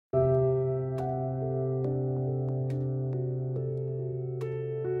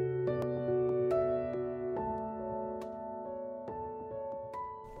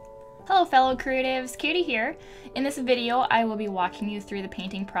Hello fellow creatives, Katie here. In this video I will be walking you through the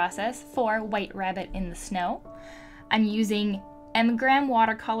painting process for White Rabbit in the Snow. I'm using M-gram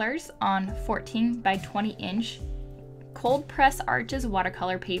watercolors on 14 by 20 inch cold press arches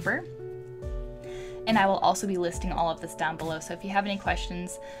watercolor paper. And I will also be listing all of this down below, so if you have any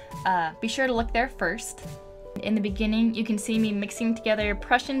questions, be sure to look there first. In the beginning you can see me mixing together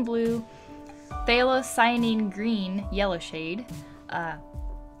Prussian blue, phthalocyanine green, yellow shade,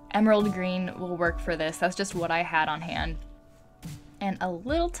 emerald green will work for this, that's just what I had on hand, and a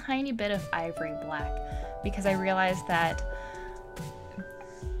little tiny bit of ivory black, because I realized that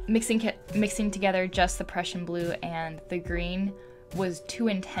mixing together just the Prussian blue and the green was too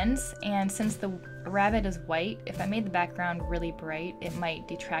intense, and since the rabbit is white, if I made the background really bright, it might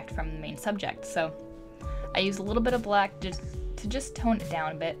detract from the main subject. So I used a little bit of black to just tone it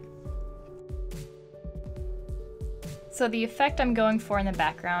down a bit. So the effect I'm going for in the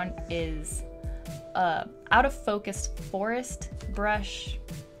background is out of focus forest, brush,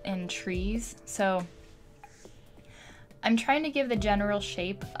 and trees. So I'm trying to give the general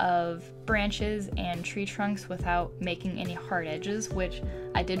shape of branches and tree trunks without making any hard edges, which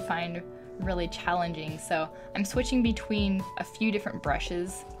I did find really challenging. So I'm switching between a few different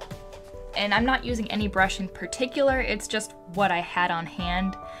brushes, and I'm not using any brush in particular, it's just what I had on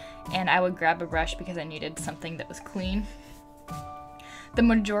hand, and I would grab a brush because I needed something that was clean. The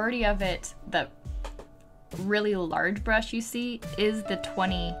majority of it, the really large brush you see, is the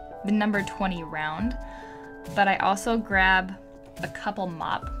number 20 round, but I also grab a couple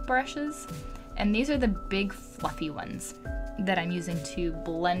mop brushes, and these are the big fluffy ones that I'm using to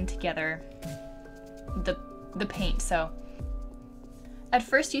blend together the paint. So at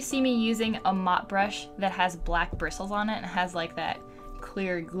first you see me using a mop brush that has black bristles on it and has like that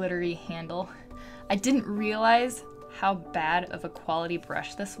clear glittery handle. I didn't realize how bad of a quality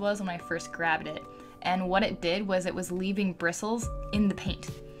brush this was when I first grabbed it, and what it did was it was leaving bristles in the paint,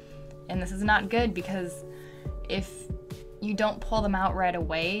 and this is not good because if you don't pull them out right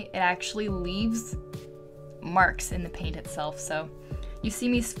away, it actually leaves marks in the paint itself. So you see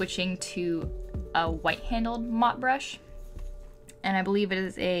me switching to a white-handled mop brush, and I believe it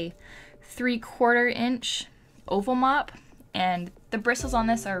is a 3/4 inch oval mop, and the bristles on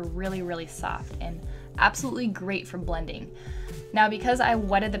this are really soft and absolutely great for blending. Now because I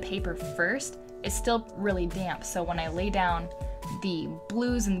wetted the paper first, it's still really damp, so when I lay down the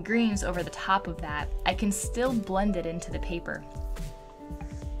blues and greens over the top of that, I can still blend it into the paper.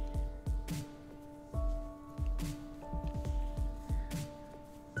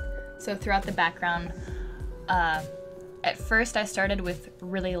 So throughout the background, at first I started with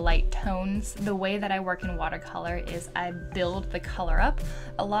really light tones. The way that I work in watercolor is I build the color up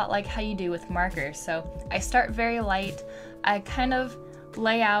a lot like how you do with markers. So I start very light, I kind of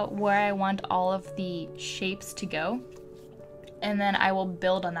lay out where I want all of the shapes to go, and then I will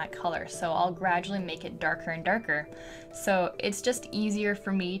build on that color. So I'll gradually make it darker and darker. So it's just easier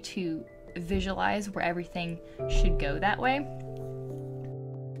for me to visualize where everything should go that way.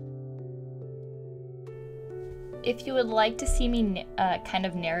 If you would like to see me kind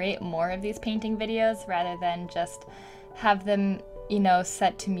of narrate more of these painting videos rather than just have them,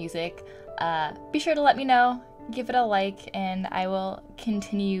 set to music, be sure to let me know, give it a like, and I will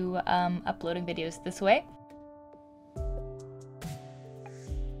continue uploading videos this way.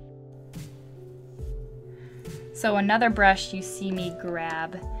 So another brush you see me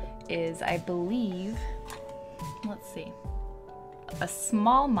grab is, I believe, let's see, a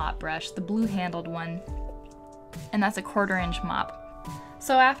small mop brush, the blue handled one, and that's a 1/4 inch mop.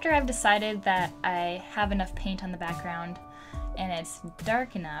 So after I've decided that I have enough paint on the background and it's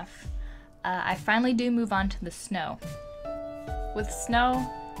dark enough, I finally do move on to the snow. With snow,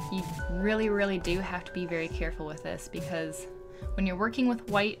 you really do have to be very careful with this, because when you're working with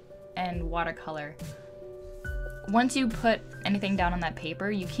white and watercolor, once you put anything down on that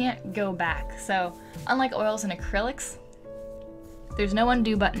paper, you can't go back. So unlike oils and acrylics, there's no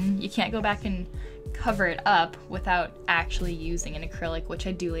undo button. You can't go back and cover it up without actually using an acrylic, which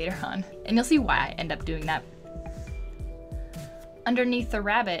I do later on. And you'll see why I end up doing that. Underneath the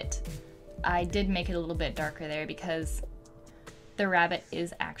rabbit, I did make it a little bit darker there because the rabbit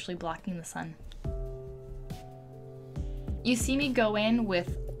is actually blocking the sun. You see me go in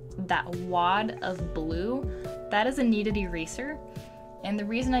with that wad of blue. That is a kneaded eraser, and the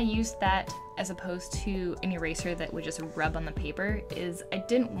reason I used that as opposed to an eraser that would just rub on the paper is I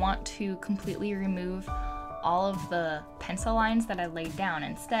didn't want to completely remove all of the pencil lines that I laid down.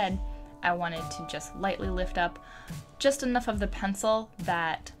 Instead, I wanted to just lightly lift up just enough of the pencil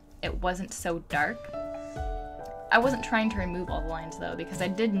that it wasn't so dark. I wasn't trying to remove all the lines though, because I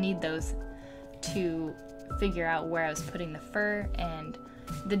did need those to figure out where I was putting the fur and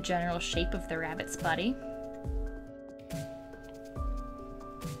the general shape of the rabbit's body.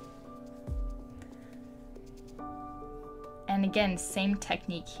 And again, same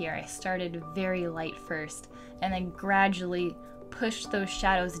technique here. I started very light first and then gradually pushed those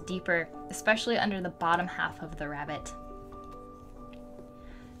shadows deeper, especially under the bottom half of the rabbit.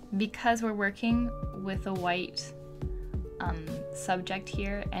 Because we're working with a white subject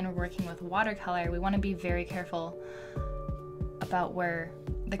here and we're working with watercolor, we want to be very careful about where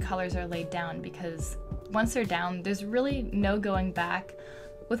the colors are laid down, because once they're down, there's really no going back.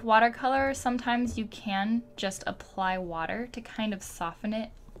 With watercolor, sometimes you can just apply water to kind of soften it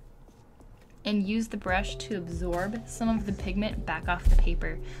and use the brush to absorb some of the pigment back off the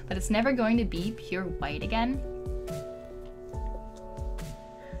paper, but it's never going to be pure white again.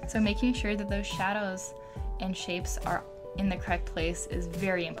 So making sure that those shadows and shapes are in the correct place is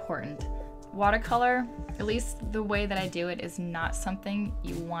very important. Watercolor, at least the way that I do it, is not something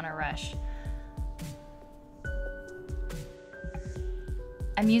you want to rush.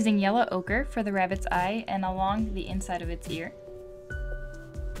 I'm using yellow ochre for the rabbit's eye and along the inside of its ear.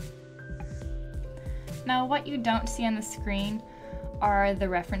 Now, what you don't see on the screen are the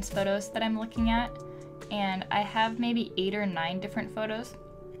reference photos that I'm looking at, and I have maybe 8 or 9 different photos.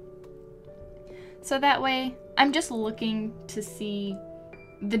 So that way, I'm just looking to see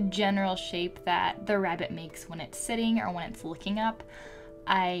the general shape that the rabbit makes when it's sitting or when it's looking up.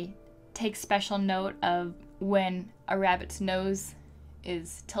 I take special note of when a rabbit's nose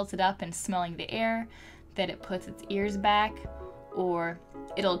is tilted up and smelling the air, that it puts its ears back, or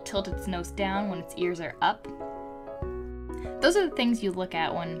it'll tilt its nose down when its ears are up. Those are the things you look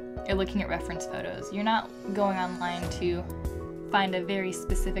at when you're looking at reference photos. You're not going online to find a very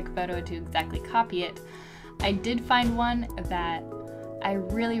specific photo to exactly copy it. I did find one that I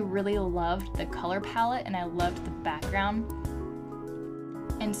really loved the color palette and I loved the background.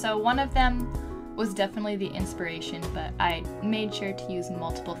 And so one of them was definitely the inspiration, but I made sure to use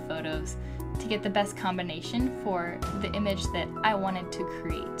multiple photos to get the best combination for the image that I wanted to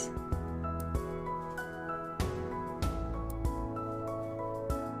create.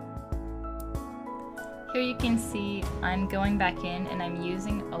 Here you can see I'm going back in and I'm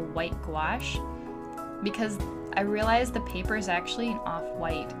using a white gouache because I realized the paper is actually an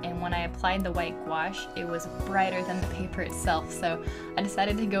off-white, and when I applied the white gouache it was brighter than the paper itself, so I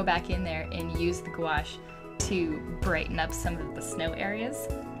decided to go back in there and use the gouache to brighten up some of the snow areas.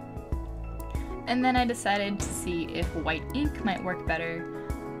 And then I decided to see if white ink might work better,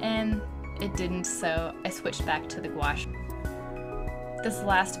 and it didn't, so I switched back to the gouache. This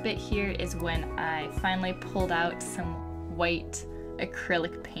last bit here is when I finally pulled out some white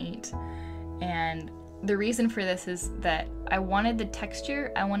acrylic paint, and the reason for this is that I wanted the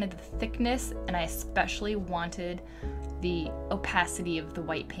texture, I wanted the thickness, and I especially wanted the opacity of the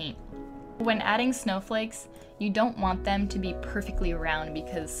white paint. When adding snowflakes, you don't want them to be perfectly round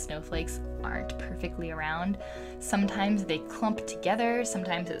because snowflakes aren't perfectly round. Sometimes they clump together,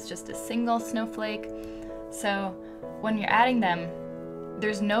 sometimes it's just a single snowflake. So when you're adding them,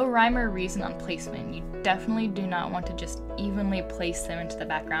 there's no rhyme or reason on placement. You definitely do not want to just evenly place them into the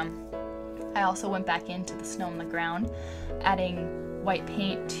background. I also went back into the snow on the ground, adding white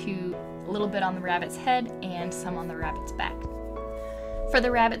paint to a little bit on the rabbit's head and some on the rabbit's back. For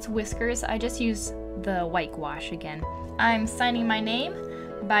the rabbit's whiskers, I just used the white gouache again. I'm signing my name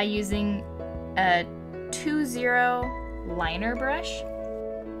by using a 2-0 liner brush.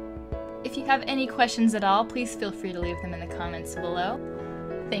 If you have any questions at all, please feel free to leave them in the comments below.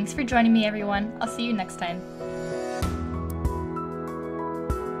 Thanks for joining me, everyone. I'll see you next time.